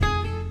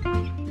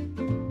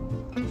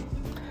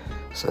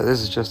So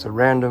this is just a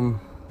random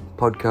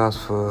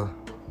podcast for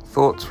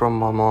thoughts from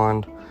my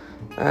mind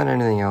and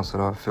anything else that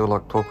I feel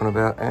like talking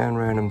about and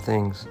random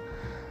things.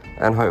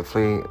 And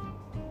hopefully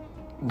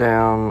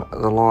down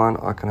the line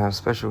I can have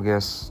special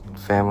guests,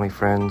 family,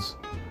 friends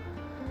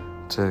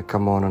to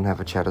come on and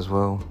have a chat as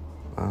well,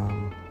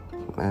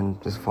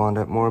 and just find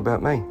out more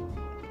about me.